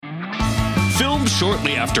Filmed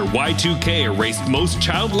shortly after Y2K erased most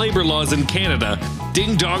child labor laws in Canada,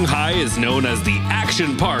 Ding Dong High is known as the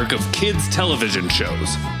action park of kids' television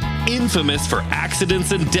shows. Infamous for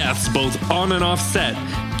accidents and deaths both on and off set,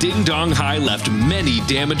 Ding Dong High left many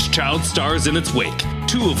damaged child stars in its wake,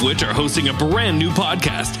 2 of which are hosting a brand new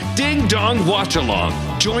podcast, Ding Dong Watch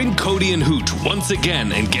Along. Join Cody and Hooch once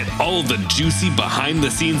again and get all the juicy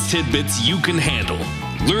behind-the-scenes tidbits you can handle.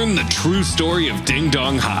 Learn the true story of Ding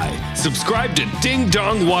Dong High. Subscribe to Ding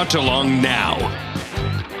Dong Watch Along now.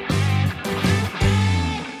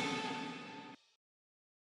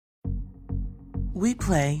 We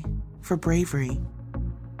play for bravery.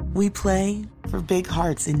 We play for big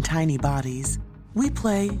hearts in tiny bodies. We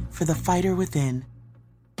play for the fighter within.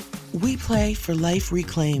 We play for life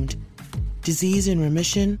reclaimed, disease in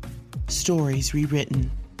remission, stories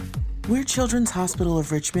rewritten. We're Children's Hospital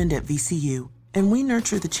of Richmond at VCU, and we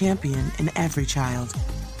nurture the champion in every child.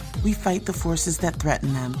 We fight the forces that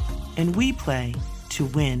threaten them, and we play to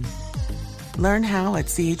win. Learn how at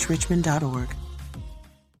chrichmond.org.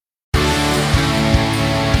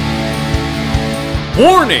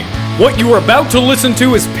 Warning! What you are about to listen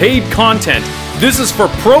to is paid content. This is for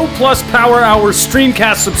Pro Plus Power Hour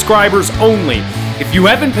Streamcast subscribers only. If you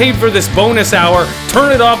haven't paid for this bonus hour,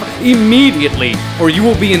 turn it off immediately, or you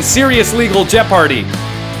will be in serious legal jeopardy.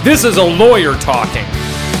 This is a lawyer talking.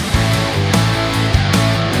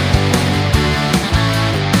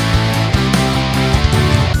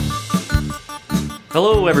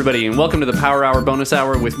 Hello, everybody, and welcome to the Power Hour Bonus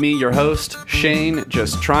Hour with me, your host, Shane,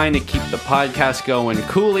 just trying to keep the podcast going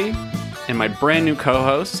coolly, and my brand new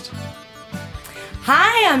co-host.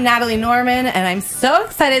 Hi, I'm Natalie Norman, and I'm so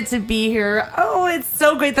excited to be here. Oh, it's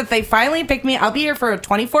so great that they finally picked me. I'll be here for a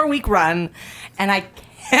 24-week run, and I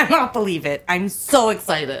cannot believe it. I'm so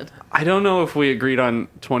excited. I don't know if we agreed on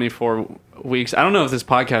 24 weeks. I don't know if this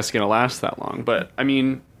podcast is going to last that long, but, I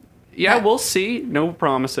mean, yeah, we'll see. No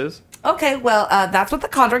promises. Okay, well, that's what the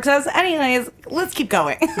contract says. Anyways, let's keep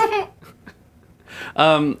going.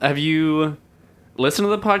 Have you listened to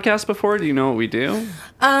the podcast before? Do you know what we do?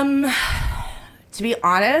 To be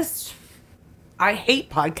honest, I hate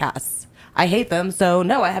podcasts. I hate them, so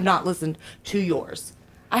no, I have not listened to yours.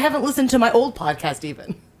 I haven't listened to my old podcast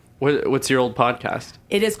even. What's your old podcast?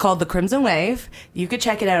 It is called The Crimson Wave. You could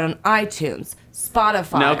check it out on iTunes,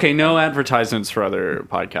 Spotify. No, okay, no advertisements for other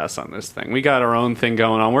podcasts on this thing. We got our own thing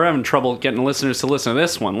going on. We're having trouble getting listeners to listen to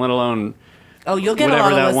this one, let alone. Oh, you'll get a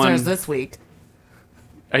lot of listeners this week.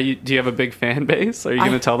 Do you have a big fan base? Are you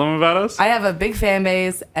going to tell them about us? I have a big fan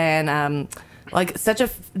base, and like such a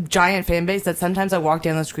giant fan base that sometimes I walk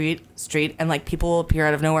down the street and like people will appear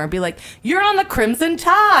out of nowhere and be like, "You're on the Crimson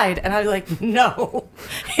Tide," and I'm like, "No,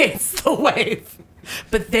 it's the Wave."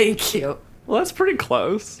 But thank you. Well, that's pretty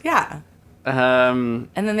close. Yeah. And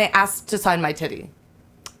then they asked to sign my titty.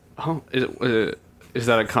 Oh, is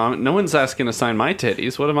that a comment? No one's asking to sign my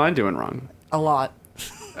titties. What am I doing wrong? A lot.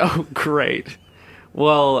 Oh, great.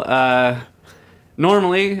 Well,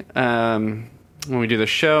 normally, when we do the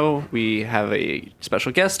show, we have a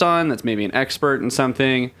special guest on that's maybe an expert in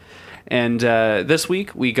something. And this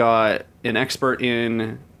week, we got an expert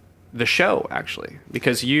in the show, actually.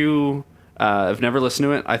 Because you have never listened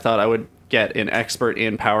to it, I thought I would get an expert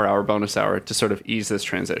in Power Hour Bonus Hour to sort of ease this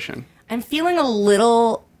transition. I'm feeling a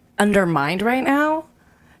little undermined right now.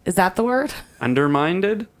 Is that the word?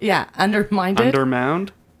 Undermined? Yeah, undermined.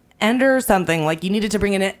 Undermound? Under something. Like, you needed to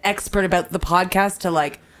bring in an expert about the podcast to,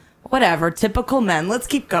 like, whatever, typical men. Let's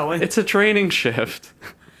keep going. It's a training shift.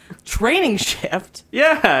 Training shift?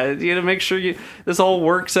 Yeah, you gotta make sure this all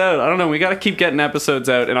works out. I don't know, we gotta keep getting episodes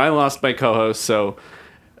out, and I lost my co-host, so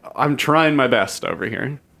I'm trying my best over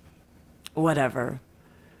here. Whatever.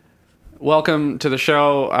 Welcome to the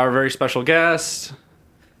show, our very special guest.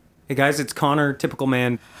 Hey guys, it's Connor, typical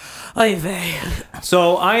man. Oy vey.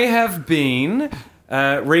 So I have been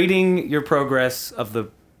rating your progress of the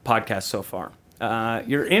podcast so far.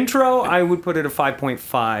 Your intro, I would put it a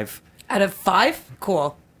 5.5. Out of 5?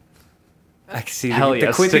 Cool. I see Hell the yeah,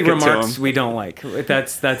 quippy stick it to remarks 'em. we don't like.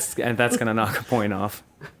 That's gonna knock a point off.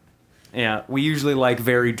 Yeah, we usually like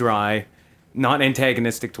very dry, not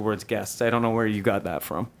antagonistic towards guests. I don't know where you got that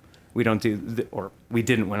from. We don't do, or we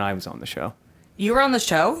didn't when I was on the show. You were on the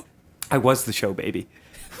show? I was the show, baby.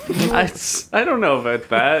 I don't know about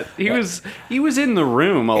that. He was in the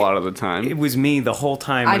room a lot of the time. It was me the whole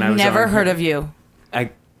time when I I've was never on heard here. of you.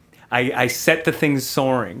 I set the things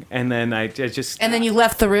soaring, and then I just... And then you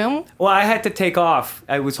left the room? Well, I had to take off.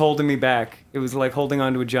 It was holding me back. It was like holding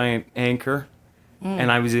onto a giant anchor,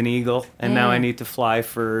 and I was an eagle, and now I need to fly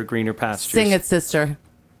for greener pastures. Sing it, sister.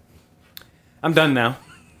 I'm done now.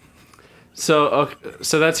 So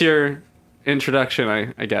that's your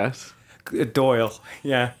introduction, I guess. Doyle.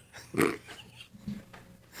 Yeah.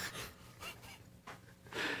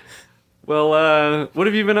 Well, what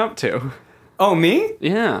have you been up to? Oh, me?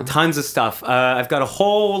 Yeah. Tons of stuff. I've got a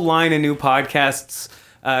whole line of new podcasts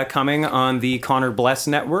coming on the Connor Bless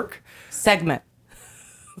Network. Segment.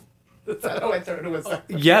 Is that how I throw it to a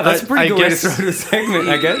segment? Yeah, that's a pretty I good way to guess- throw to a segment,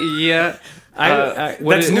 I guess. Yeah.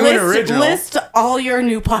 what That's is- new and original. List all your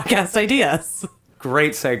new podcast ideas.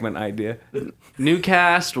 Great segment idea. New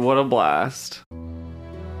cast, what a blast.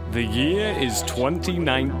 The year is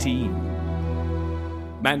 2019.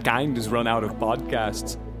 Mankind has run out of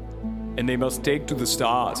podcasts, and they must take to the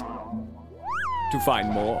stars to find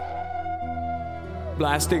more.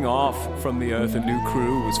 Blasting off from the Earth, a new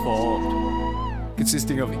crew was formed,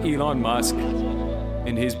 consisting of Elon Musk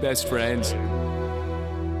and his best friends.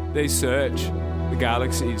 They search the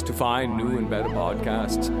galaxies to find new and better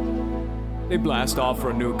podcasts. They blast off for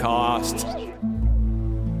a new cast.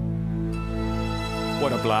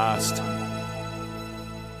 What a blast.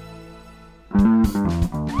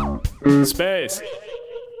 Space.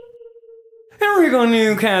 Here we go,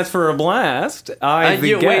 new cast for a blast. The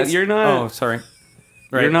wait, guest. you're not- Oh, sorry.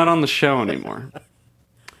 Right. You're not on the show anymore.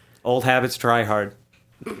 Old habits try hard.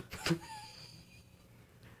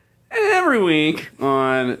 Every week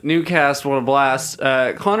on Newcast, what a blast,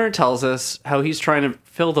 Connor tells us how he's trying to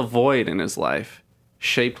fill the void in his life,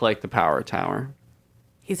 shaped like the Power Tower.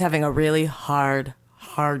 He's having a really hard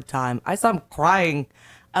time. I saw him crying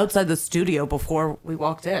outside the studio before we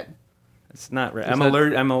walked in. It's not right. that-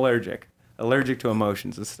 I'm allergic. Allergic to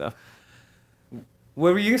emotions and stuff.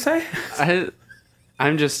 What were you gonna say?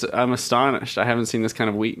 I'm astonished. I haven't seen this kind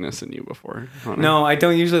of weakness in you before, Connor. No, I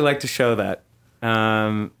don't usually like to show that.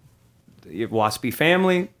 Your waspy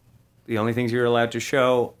family, the only things you're allowed to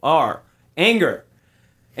show are anger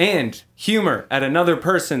and humor at another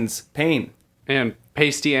person's pain. And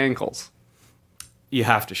pasty ankles. You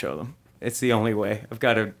have to show them. It's the only way. I've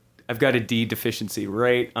got a D deficiency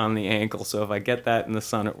right on the ankle, so if I get that in the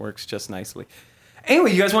sun, it works just nicely.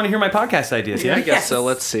 Anyway, you guys want to hear my podcast ideas? Yeah, I guess so.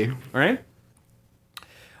 Let's see. All right.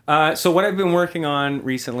 So what I've been working on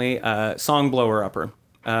recently, Song Blower Upper.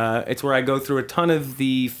 It's where I go through a ton of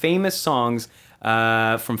the famous songs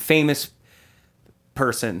from famous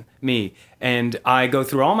person, me, and I go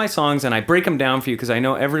through all my songs and I break them down for you because I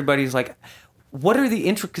know everybody's like, what are the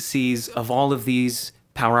intricacies of all of these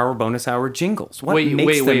Power Hour, Bonus Hour jingles? What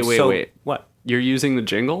Wait. What? You're using the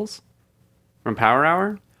jingles from Power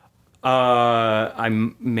Hour?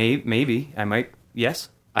 Maybe I might. Yes,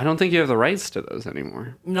 I don't think you have the rights to those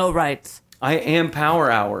anymore. No rights. I am Power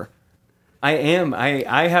Hour. I am.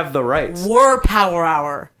 I have the rights. We're Power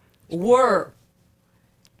Hour. We're.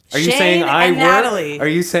 Are you Shane saying I and were? Natalie. Are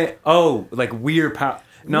you saying like we're power?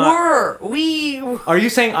 We. Are you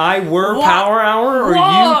saying I were What? Power Hour or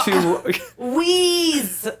What? you two?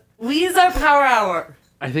 We's our Power Hour.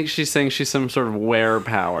 I think she's saying she's some sort of wear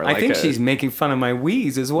power. I think she's making fun of my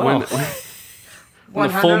wheeze as well. When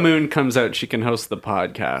the full moon comes out, she can host the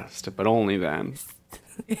podcast, but only then.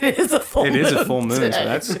 It is a full moon. It is a full moon,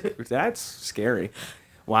 today. so that's scary.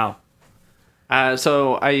 Wow.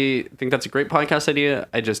 So I think that's a great podcast idea.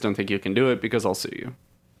 I just don't think you can do it because I'll sue you.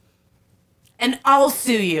 And I'll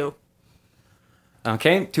sue you.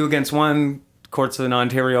 Okay, 2 against 1. Courts in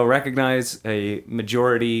Ontario recognize a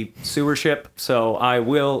majority sewership, so I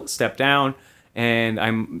will step down, and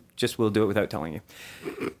will do it without telling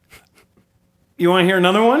you. You want to hear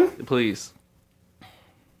another one? Please.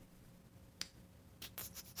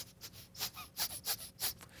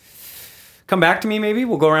 Come back to me, maybe.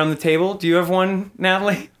 We'll go around the table. Do you have one,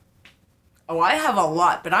 Natalie? Oh, I have a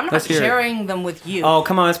lot, but I'm not Let's hear it. sharing them with you. Oh,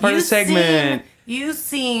 come on. It's part of the segment. You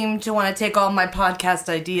seem to want to take all my podcast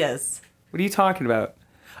ideas. What are you talking about?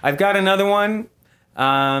 I've got another one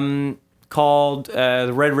called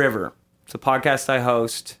The Red River. It's a podcast I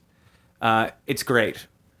host. It's great.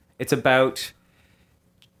 It's about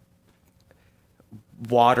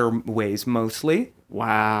waterways mostly.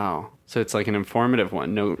 Wow. So it's like an informative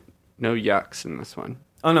one. No yucks in this one.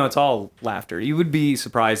 Oh, no, it's all laughter. You would be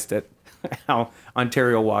surprised at how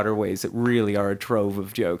Ontario waterways that really are a trove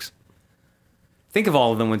of jokes. Think of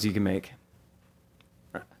all of the ones you can make.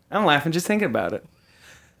 I'm laughing just thinking about it.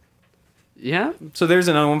 Yeah. So there's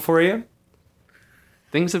another one for you.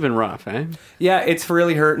 Things have been rough, eh? Yeah, it's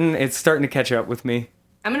really hurting. It's starting to catch up with me.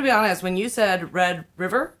 I'm going to be honest. When you said Red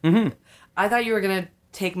River, I thought you were going to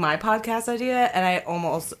take my podcast idea, and I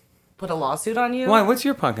almost put a lawsuit on you. Why? What's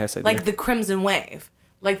your podcast idea? Like the Crimson Wave.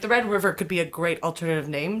 Like the Red River could be a great alternative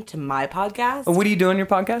name to my podcast. What do you do on your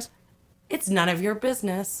podcast? It's none of your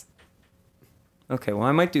business. Okay, well,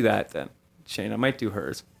 I might do that then. Shane, I might do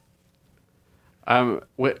hers.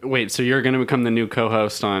 Wait, so you're going to become the new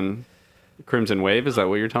co-host on Crimson Wave? Is that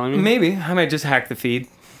what you're telling me? Maybe. I might just hack the feed.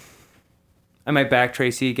 I might back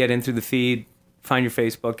Tracy, get in through the feed, find your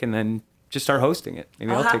Facebook, and then just start hosting it.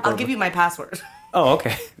 Maybe I'll take over. I'll give you my password. Oh,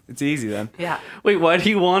 okay. It's easy then. Yeah. Wait, why do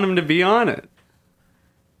you want him to be on it?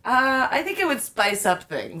 I think it would spice up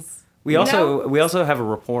things. We also have a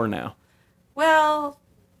rapport now. Well,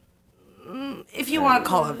 if you want to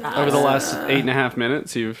call it that. Over the last 8.5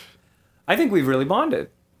 minutes, you've... I think we've really bonded.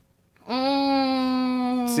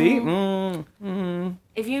 See?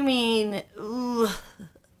 If you mean...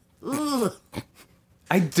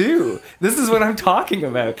 I do. This is what I'm talking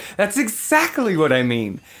about. That's exactly what I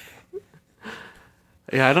mean.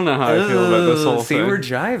 Yeah, I don't know how I feel about this whole See, thing. we're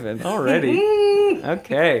jiving already.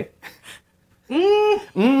 Okay.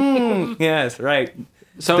 Yes, right.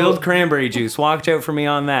 So, Spilled cranberry juice. Watch out for me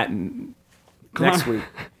on that next week.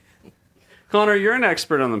 Connor, you're an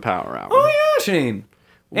expert on the Power Hour. Oh, yeah, Shane.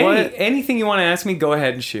 What- Anything you want to ask me, go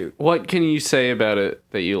ahead and shoot. What can you say about it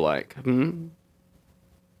that you like?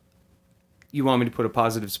 You want me to put a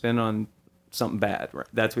positive spin on something bad, right?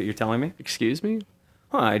 That's what you're telling me? Excuse me?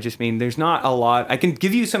 I just mean there's not a lot. I can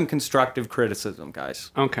give you some constructive criticism,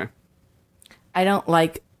 guys. Okay. I don't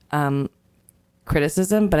like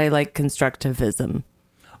criticism, but I like constructivism.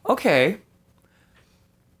 Okay.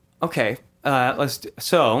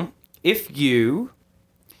 So, if you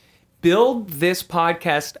build this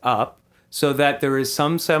podcast up so that there is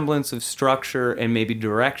some semblance of structure and maybe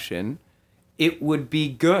direction, it would be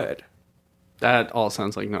good. That all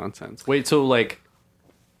sounds like nonsense. Wait, so like...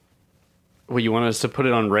 What, you want us to put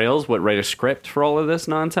it on rails? What, write a script for all of this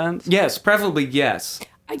nonsense? Yes, preferably yes.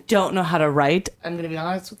 I don't know how to write. I'm going to be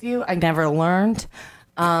honest with you. I never learned.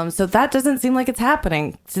 So that doesn't seem like it's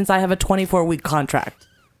happening since I have a 24-week contract.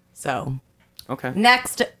 So, Okay.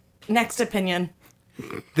 next opinion.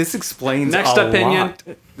 This explains Next a opinion. lot.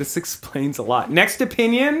 This explains a lot. Next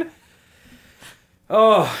opinion.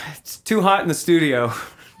 Oh, it's too hot in the studio.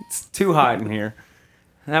 It's too hot in here.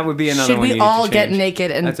 That would be another Should one. we you need to all get change.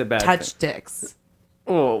 naked and That's a bad touch thing. dicks?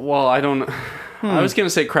 Oh, well, I don't... I was going to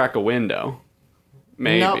say crack a window.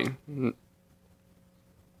 Maybe. Nope.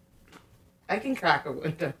 I can crack a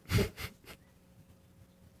window.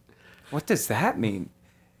 What does that mean?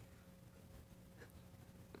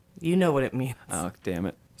 You know what it means. Oh, damn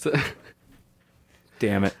it. So-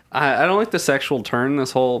 Damn it. I don't like the sexual turn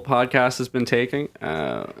this whole podcast has been taking.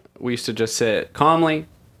 We used to just sit calmly,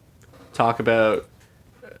 talk about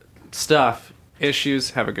stuff, issues,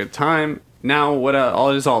 have a good time. Now, what all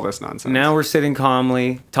is all this nonsense? Now we're sitting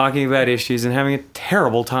calmly, talking about issues, and having a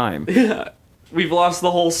terrible time. We've lost the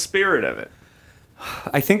whole spirit of it.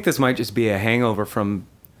 I think this might just be a hangover from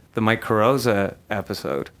the Mike Carosa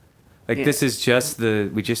episode. Like, Yeah. this is just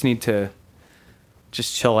we just need to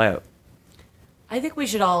just chill out. I think we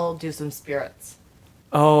should all do some spirits.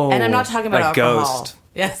 Oh, And I'm not talking about like alcohol. Ghost.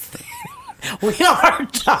 Yes. We are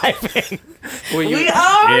diving. Well, We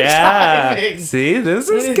are Yeah. diving. See, this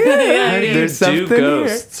is good. How do you There's do something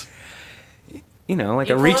ghosts? here. You know, like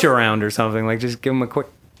You a reach close- around or something. Like, just give them a quick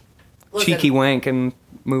Listen, cheeky wank and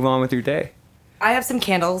move on with your day. I have some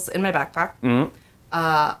candles in my backpack. Mm-hmm.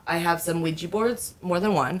 I have some Ouija boards, more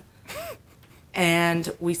than one.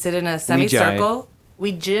 And we sit in a semicircle.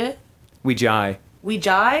 Ouija. Ouija.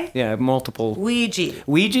 Ouija. Yeah, multiple. Ouija.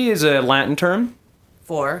 Ouija is a Latin term.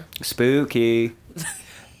 For. Spooky.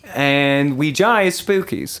 And Ouija is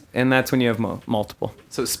spookies. And that's when you have multiple.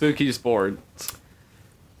 So spooky's bored.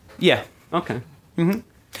 Yeah. Okay.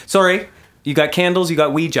 Sorry. You got candles, you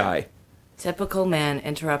got Ouija. Typical man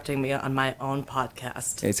interrupting me on my own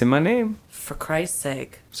podcast. It's in my name. For Christ's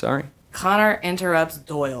sake. Sorry. Connor interrupts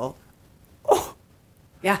Doyle. Oh.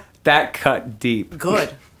 Yeah. That cut deep.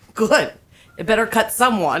 Good. Good. It better cut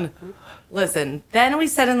someone. Listen, then we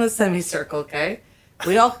sit in the semicircle, okay?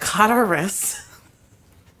 We all cut our wrists,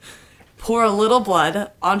 pour a little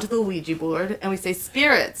blood onto the Ouija board, and we say,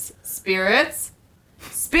 spirits, spirits,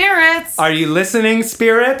 spirits. Are you listening,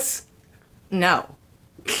 spirits? No.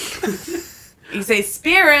 You say,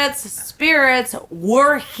 spirits, spirits,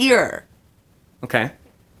 we're here. Okay.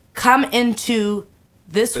 Come into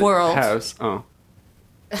this world. House. Oh.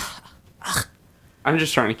 I'm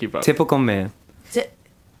just trying to keep up. Typical man.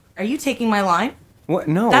 Are you taking my line? What?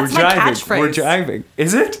 No, That's we're my jiving. catchphrase. We're jiving.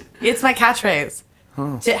 Is it? It's my catchphrase.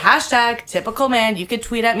 Hashtag typical man. You could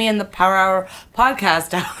tweet at me in the Power Hour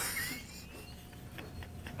podcast.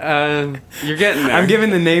 You're getting there. I'm giving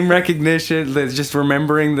the name recognition. Just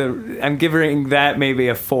remembering I'm giving that maybe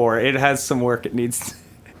a 4. It has some work that needs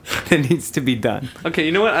to be done. Okay,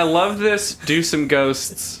 you know what? I love this do some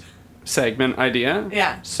ghosts segment idea.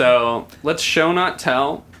 Yeah. So let's show not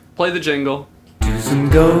tell. Play the jingle. some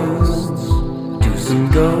ghosts, do some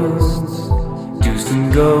ghosts, do some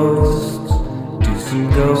ghosts, do some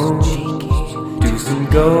ghosts, do some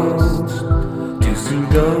ghosts, do some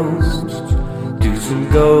ghosts, do some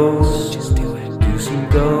ghosts, just do it, do some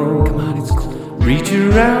ghosts. Come on, it's cool. Reach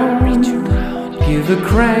around, give a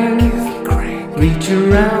crank, reach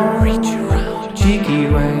around, cheeky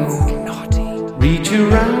wank. Reach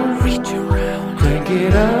around, crank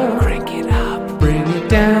it up, bring it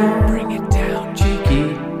down,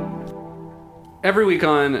 cheeky. Every week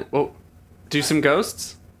on Do Some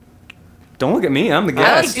Ghosts. Don't look at me, I'm the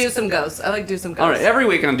I like guest. do some ghosts. I like do some ghosts. All right, every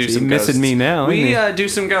week on Do Some you're Ghosts. missing me now, We ain't do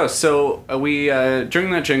some ghosts. So we during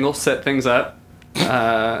that jingle set things up.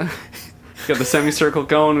 Got the semicircle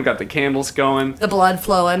going. We got the candles going. The blood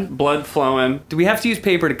flowing. Blood flowing. Do we have to use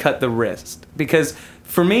paper to cut the wrist? Because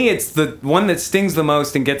for me, it's the one that stings the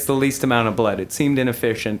most and gets the least amount of blood. It seemed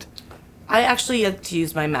inefficient. I actually like to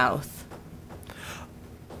use my mouth.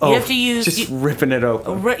 Oh, You have to use- just ripping it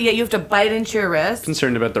open. Yeah, you have to bite into your wrist.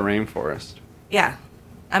 Concerned about the rainforest. Yeah.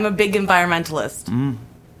 I'm a big environmentalist. Mm.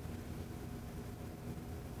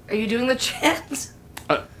 Are you doing the chant?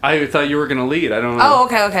 I thought you were gonna lead. I don't know. Oh,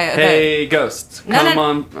 okay. Hey, ghosts, No,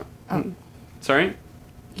 come no. on. Sorry.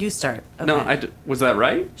 You start. Okay. No, was that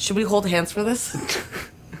right? Should we hold hands for this?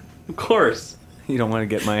 Of course. You don't want to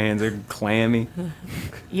get my hands are clammy.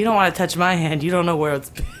 You don't want to touch my hand. You don't know where it's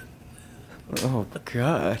been. Oh,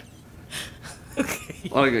 God. A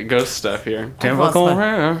lot of ghost stuff here. Typical lost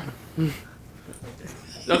hair.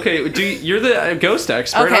 Okay, you're the ghost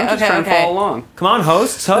expert. Okay, I'm just okay, trying to okay. follow along. Come on,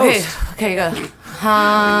 hosts, host. Okay, go.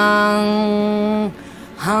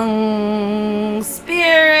 Hung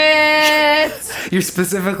spirit. You're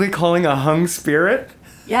specifically calling a hung spirit?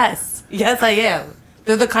 Yes, I am.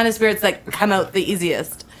 They're the kind of spirits that come out the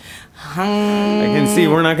easiest. I can see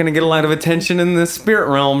we're not going to get a lot of attention in the spirit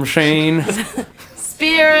realm, Shane.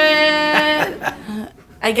 Spirit.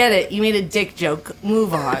 I get it. You made a dick joke.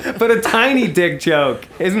 Move on. But a tiny dick joke.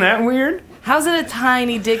 Isn't that weird? How's it a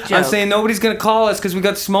tiny dick joke? I'm saying nobody's going to call us because we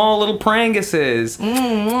got small little pranguses.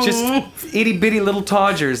 Just itty bitty little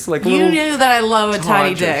todgers. Like you little knew that I love a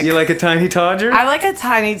tiny dick. You like a tiny todger? I like a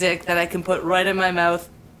tiny dick that I can put right in my mouth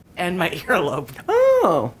and my earlobe.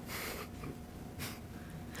 Oh.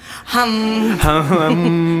 Are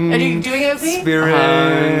you doing it with me?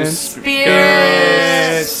 Spirit.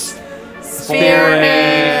 Spirit.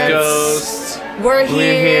 Spirit. Ghosts. We're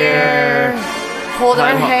here. Hold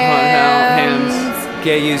our hands.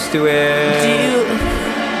 Get used to it.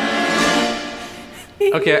 Do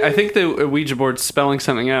you... Okay, I think the Ouija board's spelling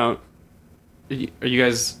something out. Are you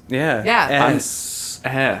guys? Yeah. Yeah. S.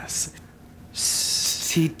 S.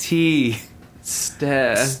 T. Ste.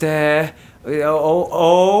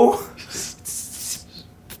 O.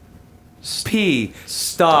 P.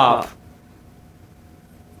 Stop.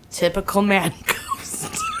 Typical man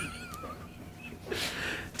ghost.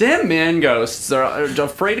 Damn man ghosts are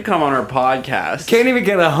afraid to come on our podcast. Can't even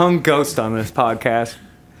get a hung ghost on this podcast.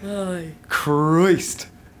 Christ.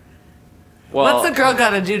 Well, What's a girl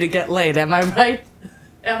gotta do to get laid? Am I right?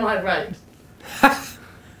 Am I right?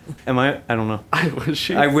 Am I? I don't know. I wish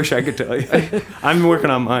you. I wish I could tell you. I'm working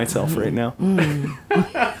on myself right now.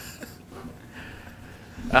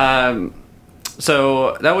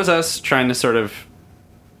 So that was us trying to sort of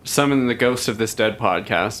summon the ghost of this dead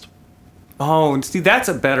podcast. Oh, and see, that's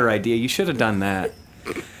a better idea. You should have done that.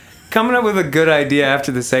 Coming up with a good idea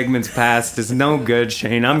after the segment's passed is no good,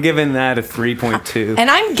 Shane. I'm giving that a 3.2. And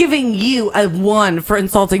I'm giving you a 1 for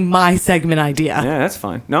insulting my segment idea. Yeah, that's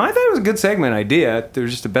fine. No, I thought it was a good segment idea. There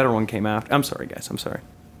was just a better one came after. I'm sorry, guys. I'm sorry.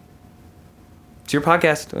 It's your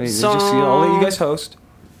podcast. I'll let you guys host.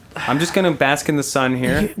 I'm just going to bask in the sun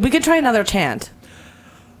here. We could try another chant.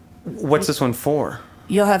 What's this one for?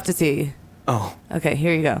 You'll have to see. Oh, Okay,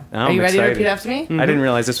 here you go. I'm Are you ready excited. to repeat after me? I didn't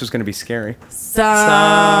realize this was going to be scary. Somebody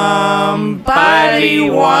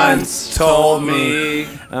once told me.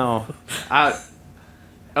 Oh.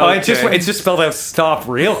 Okay. It just spelled out stop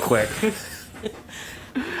real quick.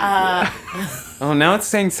 Oh, now it's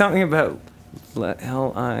saying something about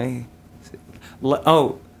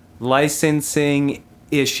licensing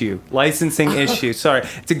issue. Licensing issue. Sorry.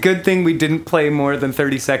 It's a good thing we didn't play more than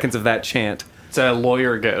 30 seconds of that chant. It's a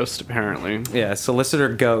lawyer ghost, apparently. Yeah, solicitor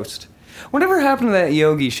ghost. Whatever happened to that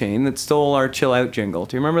Yogi, Shane, that stole our chill out jingle?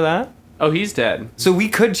 Do you remember that? Oh, he's dead. So we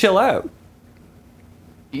could chill out.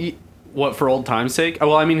 What, for old time's sake? Oh,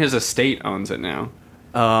 well, I mean, his estate owns it now.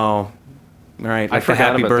 Oh. All right. I Like the forgot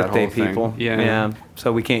happy about that birthday whole thing. people. Yeah.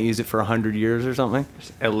 So we can't use it for 100 years or something?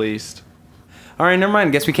 At least. All right, never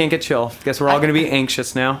mind. Guess we can't get chill. Guess we're all going to be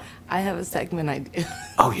anxious now. I have a segment idea.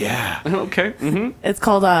 Oh, yeah. Okay. Mm-hmm. It's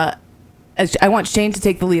called I want Shane to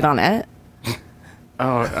take the lead on it.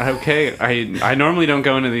 Oh, okay. I normally don't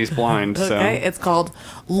go into these blind, so. Okay, it's called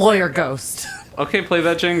Lawyer Ghost. Okay, play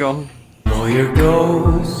that jingle. Lawyer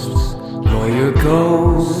ghosts, lawyer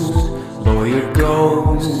ghost, lawyer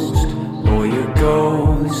ghost, lawyer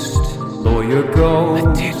ghost, lawyer ghost,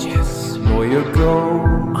 litigious, lawyer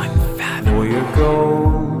ghost, unfathomable, lawyer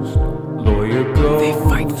ghost, lawyer ghost. They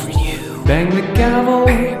fight for you. Bang the gavel,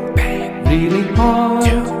 bang, bang, really hard,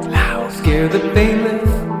 too loud, scare the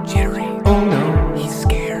bailiff, jittery. Oh no, he's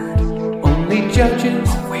scared. Only judges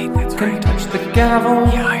can touch the gavel.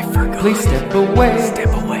 Yeah, I forgot. Please step away. Step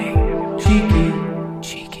away. Cheeky.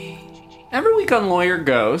 Every week on Lawyer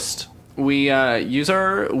Ghost, we use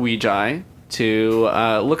our Ouija to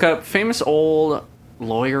look up famous old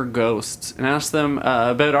lawyer ghosts and ask them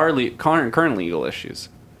about our current legal issues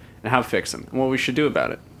and how to fix them and what we should do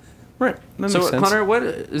about it. Right. That So, makes sense. Connor, what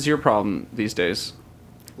is your problem these days?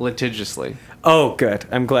 Litigiously. Oh, good.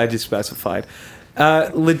 I'm glad you specified.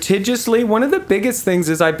 Litigiously, one of the biggest things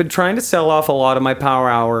is I've been trying to sell off a lot of my Power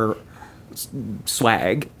Hour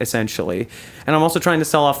swag, essentially. And I'm also trying to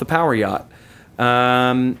sell off the Power Yacht.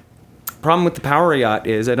 Problem with the Power Yacht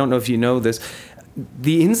is, I don't know if you know this,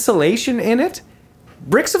 the insulation in it,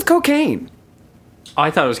 bricks of cocaine. Oh,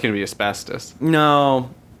 I thought it was going to be asbestos. No.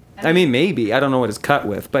 I mean, maybe. I don't know what it's cut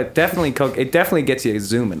with, but definitely it definitely gets you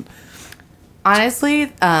zooming. Honestly,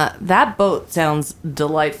 that boat sounds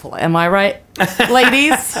delightful. Am I right,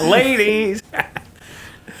 ladies? Ladies!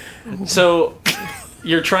 So,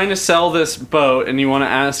 you're trying to sell this boat and you want to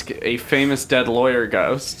ask a famous dead lawyer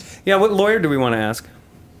ghost. Yeah, what lawyer do we want to ask?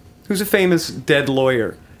 Who's a famous dead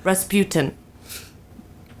lawyer? Rasputin.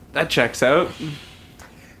 That checks out.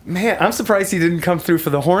 Man, I'm surprised he didn't come through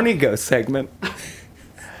for the horny ghost segment.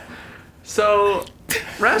 So,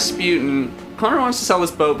 Rasputin, Connor wants to sell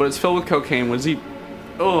this boat, but it's filled with cocaine. What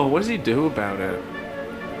does he do about it?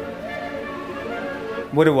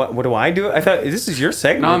 What do I do? I thought this is your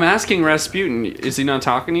segment. No, I'm asking Rasputin. Is he not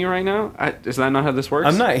talking to you right now? Is that not how this works?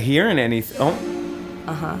 I'm not hearing anything. Oh.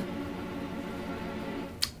 Uh-huh.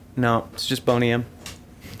 No, it's just Boney M.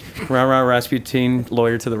 Rah Rasputin,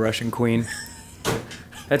 lawyer to the Russian queen.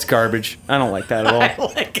 That's garbage. I don't like that at all. I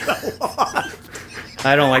like it a lot.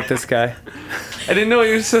 I don't like this guy. I didn't know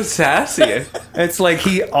he was so sassy. It's like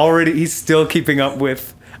he's still keeping up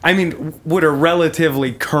with, I mean, what are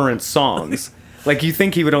relatively current songs. Like, you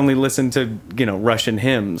think he would only listen to, Russian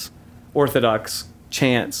hymns, Orthodox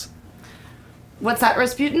chants. What's that,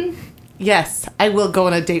 Rasputin? Yes, I will go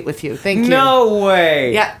on a date with you. Thank you. No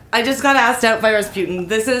way. Yeah, I just got asked out by Rasputin.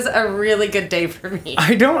 This is a really good day for me.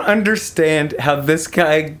 I don't understand how this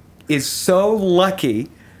guy is so lucky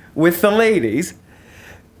with the ladies,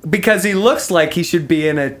 because he looks like he should be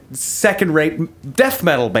in a second-rate death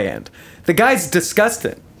metal band. The guy's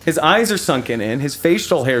disgusting. His eyes are sunken in. His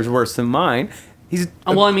facial hair is worse than mine.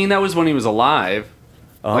 Well, I mean, that was when he was alive.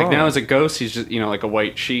 Oh. Like, now as a ghost, he's just, like a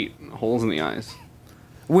white sheet, holes in the eyes.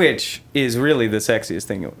 Which is really the sexiest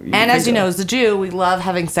thing. And as you know, as a Jew, we love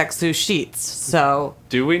having sex through sheets. So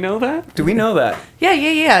Do we know that? Do we know that?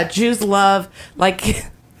 yeah. Jews love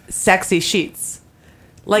sexy sheets.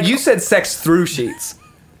 Like You said sex through sheets.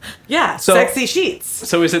 yeah, So- sexy sheets.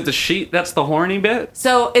 So is it the sheet that's the horny bit?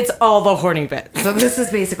 So it's all the horny bit. So this is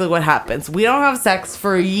basically what happens. We don't have sex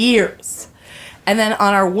for years. And then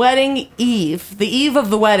on our wedding eve, the eve of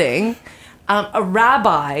the wedding, a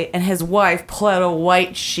rabbi and his wife pull out a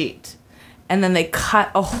white sheet. And then they cut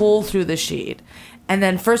a hole through the sheet. And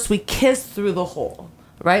then first we kiss through the hole,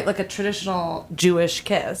 right? Like a traditional Jewish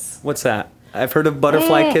kiss. What's that? I've heard of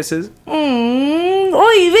butterfly kisses.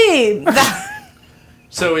 Oy vey.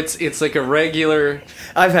 So it's like a regular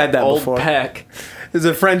I've had that old before. peck. There's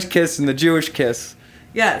a French kiss and the Jewish kiss.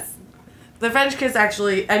 Yes. The French kiss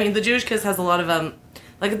actually, I mean, the Jewish kiss has a lot of,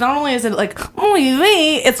 not only is it oy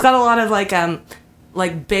vey, it's got a lot of,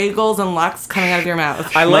 bagels and lux coming out of your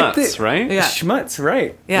mouth. I like Schmutz, the right? Yeah. Schmutz,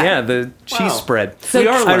 right? Yeah. The cheese Wow. spread. So- We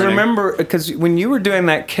are I learning. remember because when you were doing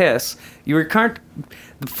that kiss, you were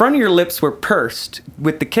the front of your lips were pursed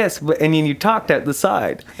with the kiss, and then you talked at the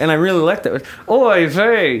side, and I really liked that. Oy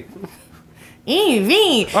vey, Oy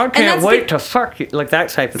vey. I can't wait to fuck you, like that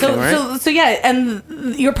type of thing, right? So yeah, and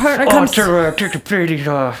your partner Oh, comes. take the panties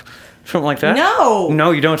off. Something like that?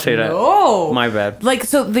 No, you don't say that. No. My bad.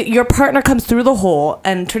 Your partner comes through the hole,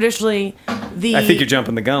 and traditionally, I think you're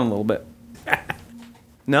jumping the gun a little bit.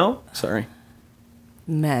 No? Sorry.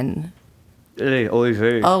 men Hey, oy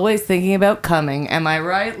vey. always thinking about coming. Am I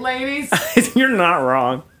right, ladies? You're not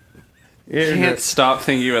wrong. Can't stop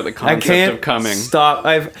thinking about the I concept can't of coming. stop.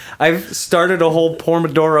 I've started a whole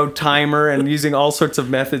Pomodoro timer and using all sorts of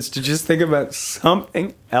methods to just think about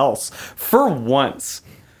something else for once.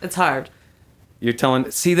 It's hard. You're telling.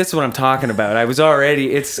 See, this is what I'm talking about. I was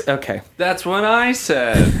already. It's okay. That's what I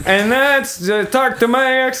said. And that's talk to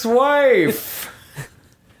my ex-wife.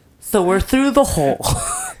 So we're through the hole.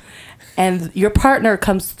 And your partner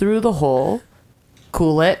comes through the hole,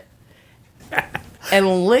 cool it,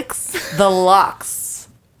 and licks the locks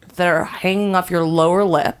that are hanging off your lower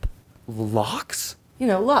lip. Locks? You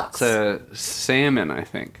know, locks. It's a salmon, I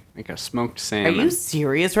think. Like a smoked Are salmon. you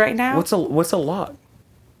serious right now? What's a lock?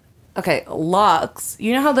 Okay, lux.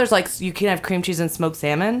 You know how there's like, you can have cream cheese and smoked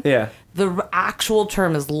salmon? Yeah. The actual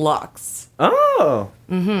term is lux. Oh.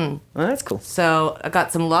 Mm-hmm. Well, that's cool. So I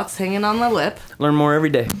got some lux hanging on the lip. Learn more every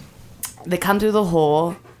day. They come through the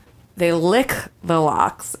hole. They lick the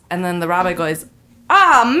locks. And then the rabbi goes,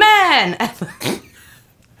 "Ah, man!"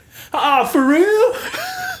 Ah, for real?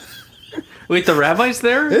 Wait, the rabbi's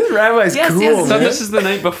there? This rabbi's Yes, cool, yes. So man. this is the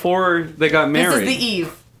night before they got This married. is the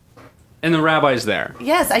eve. And the rabbi's there.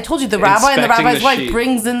 Yes, I told you the rabbi and the Inspecting rabbi's the wife sheet.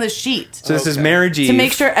 brings in the sheet So this is Okay. marriage eve. to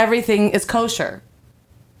make sure everything is kosher.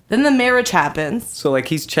 Then the marriage happens. So like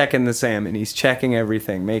he's checking the salmon, he's checking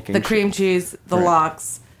everything, making The cream cheese, the Right.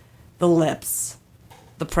 locks, the lips,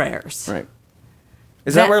 the prayers. Right.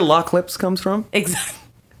 Is that That- where lock lips comes from? Exactly.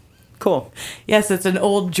 Cool. Yes, it's an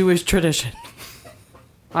old Jewish tradition.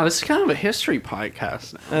 Wow, this is kind of a history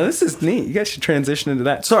podcast now. This is neat. You guys should transition into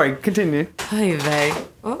that. Sorry, continue. Ay vey.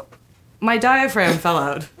 Oh, my diaphragm fell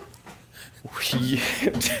out.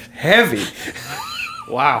 Heavy.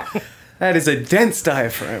 Wow. That is a dense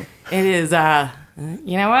diaphragm. It is,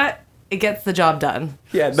 you know what? It gets the job done.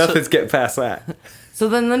 Yeah, nothing's getting past that. So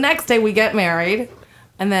then the next day we get married,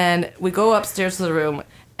 and then we go upstairs to the room,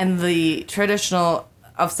 and the traditional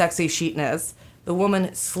of sexy sheetness, the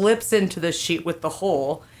woman slips into the sheet with the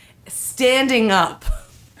hole, standing up.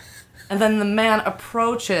 And then the man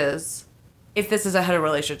approaches, if this is a hetero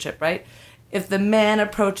relationship, right? If the man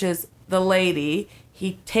approaches the lady,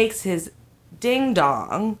 he takes his ding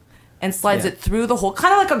dong and slides Yeah. it through the hole,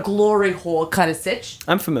 kind of like a glory hole kind of sitch,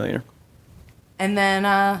 I'm familiar. and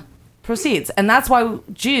then proceeds. And that's why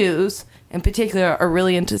Jews, in particular, are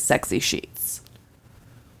really into sexy sheets.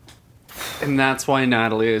 And that's why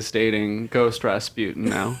Natalie is dating Ghost Rasputin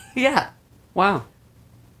now. Yeah. Wow.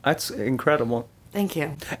 That's incredible. Thank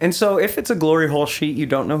you. And so if it's a glory hole sheet, you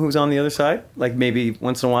don't know who's on the other side? Like maybe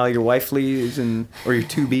once in a while your wife leaves or your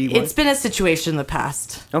 2B. It's been a situation in the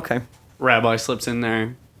past. Okay. Rabbi slips in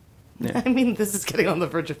there. I mean, this is getting on the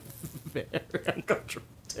verge of very uncomfortable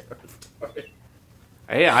territory.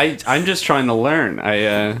 Hey, I'm just trying to learn.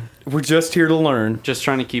 We're just here to learn. Just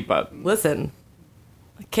trying to keep up. Listen,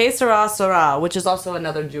 Que sera, sera, which is also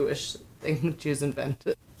another Jewish thing Jews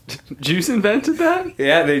invented. Jews invented that?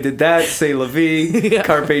 Yeah, they did that. Say la vie, Yeah.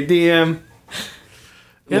 carpe diem.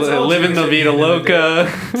 Living the Vida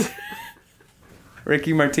Loca.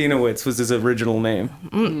 Ricky Martinowitz was his original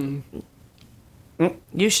name.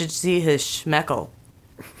 You should see his schmeckle.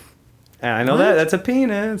 And I know that. That's a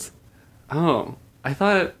penis. Oh, I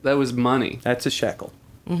thought that was money. That's a shekel.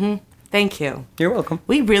 Thank you. You're welcome.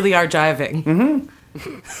 We really are jiving.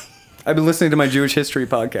 I've been listening to my Jewish history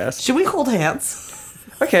podcast. Should we hold hands?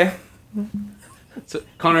 Okay. So,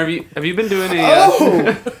 Connor, have you been doing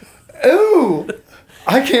a? Ooh!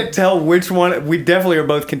 I can't tell which one. We definitely are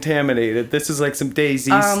both contaminated. This is like some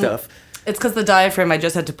Daisy stuff. It's because the diaphragm, I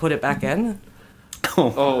just had to put it back in.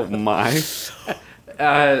 Oh my.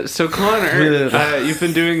 So Connor, you've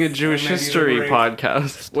been doing a Jewish history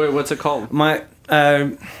podcast. Wait, what's it called? My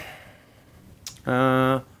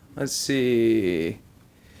let's see.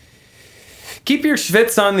 Keep your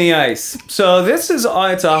schwitz on the ice. So this is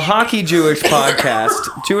it's a hockey Jewish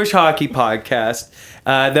podcast, Jewish hockey podcast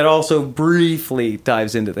that also briefly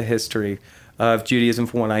dives into the history of Judaism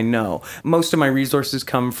from what I know. Most of my resources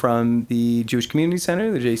come from the Jewish Community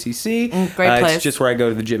Center, the JCC. Great place. It's just where I go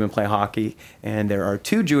to the gym and play hockey. And there are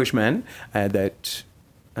two Jewish men that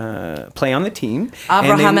play on the team.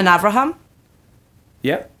 Abraham they- and Avraham?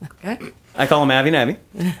 Yep. Okay. I call them Avi and Abby.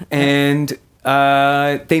 And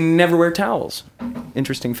they never wear towels.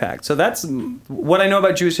 Interesting fact. So that's what I know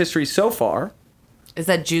about Jewish history so far. Is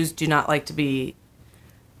that Jews do not like to be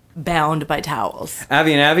bound by towels.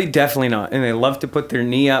 Avi and Abby, definitely not. And they love to put their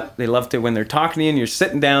knee up. They love to, when they're talking to you and you're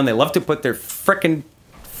sitting down, they love to put their frickin'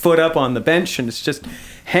 foot up on the bench and it's just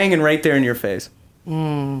hanging right there in your face.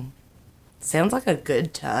 Sounds like a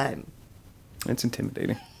good time. It's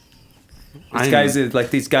intimidating. I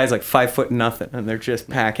These guys like 5 foot nothing and they're just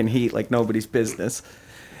packing heat like nobody's business.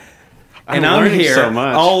 And I'm I'm learning here. so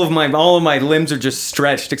much. All of my limbs are just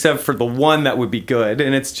stretched, except for the one that would be good.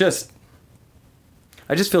 And it's just,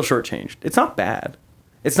 I just feel shortchanged. It's not bad.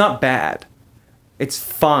 It's not bad. It's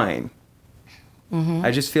fine.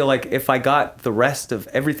 I just feel like if I got the rest of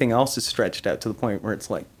everything else is stretched out to the point where it's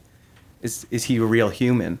like, is he a real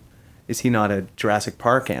human? Is he not a Jurassic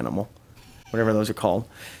Park animal? Whatever those are called.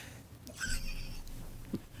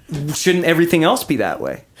 Shouldn't everything else be that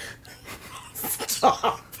way?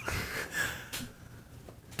 Stop.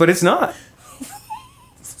 But it's not.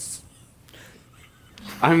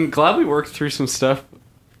 I'm glad we worked through some stuff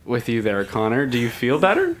with you there, Connor. Do you feel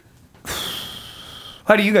better?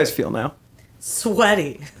 How do you guys feel now?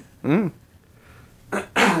 Sweaty.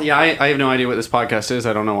 Yeah, I have no idea what this podcast is.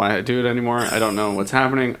 I don't know why I do it anymore. I don't know what's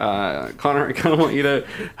happening. Connor, I kind of want you to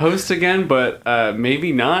host again, but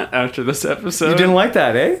maybe not after this episode. You didn't like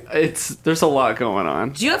that, eh? There's a lot going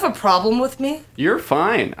on. Do you have a problem with me? You're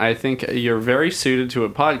fine. I think you're very suited to a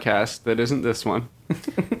podcast that isn't this one.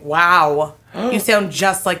 Wow. You sound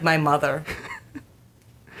just like my mother.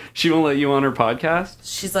 She won't let you on her podcast?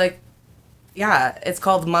 She's like, yeah, it's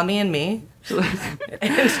called Mummy and Me.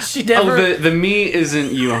 And she never... Oh, the me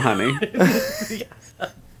isn't you, honey.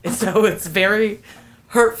 So it's very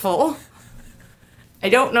hurtful. I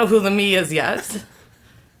don't know who the me is yet.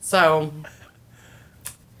 So,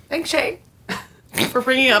 thanks, Shay, for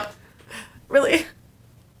bringing up. Really?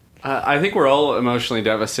 I think we're all emotionally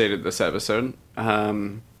devastated this episode.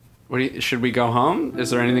 Should we go home? Is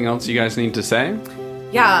there anything else you guys need to say?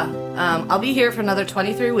 Yeah, I'll be here for another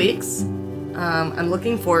 23 weeks. I'm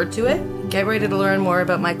looking forward to it. Get ready to learn more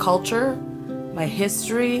about my culture, my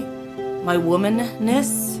history, my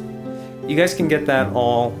womanness. You guys can get that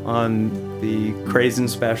all on the Crazen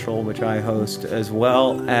special, which I host, as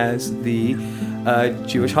well as the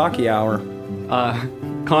Jewish Hockey Hour.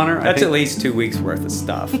 Connor, That's at least 2 weeks worth of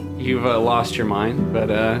stuff. You've lost your mind, but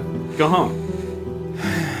go home.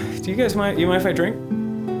 Do you guys mind? You mind if I drink?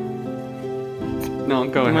 No,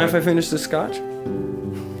 go You mind if I ahead. finish the scotch?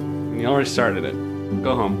 You already started it.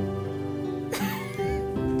 Go home.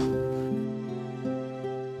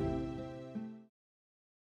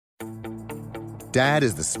 Dad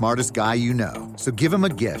is the smartest guy you know, so give him a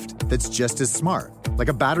gift that's just as smart, like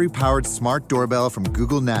a battery-powered smart doorbell from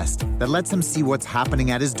Google Nest that lets him see what's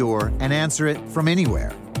happening at his door and answer it from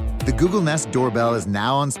anywhere. The Google Nest doorbell is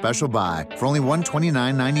now on special buy for only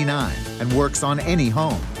 $129.99 and works on any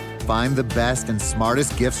home. Find the best and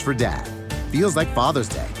smartest gifts for Dad. Feels like Father's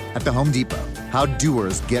Day at the Home Depot. How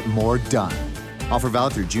doers get more done. Offer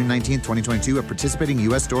valid through June 19, 2022 at participating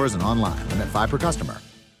U.S. stores and online. Limit 5 per customer.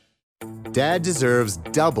 Dad deserves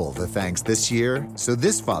double the thanks this year, so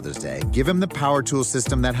this Father's Day, give him the power tool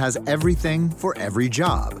system that has everything for every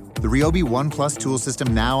job. The Ryobi One Plus tool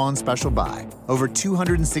system now on special buy. Over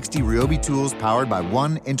 260 Ryobi tools powered by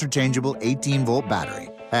one interchangeable 18-volt battery.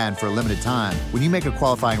 And for a limited time, when you make a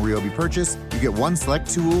qualifying Ryobi purchase, you get one select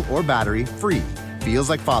tool or battery free. Feels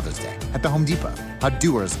like Father's Day at the Home Depot. How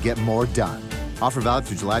doers get more done. Offer valid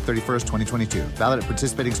through July 31st, 2022. Valid at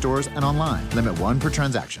participating stores and online. Limit 1 per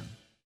transaction.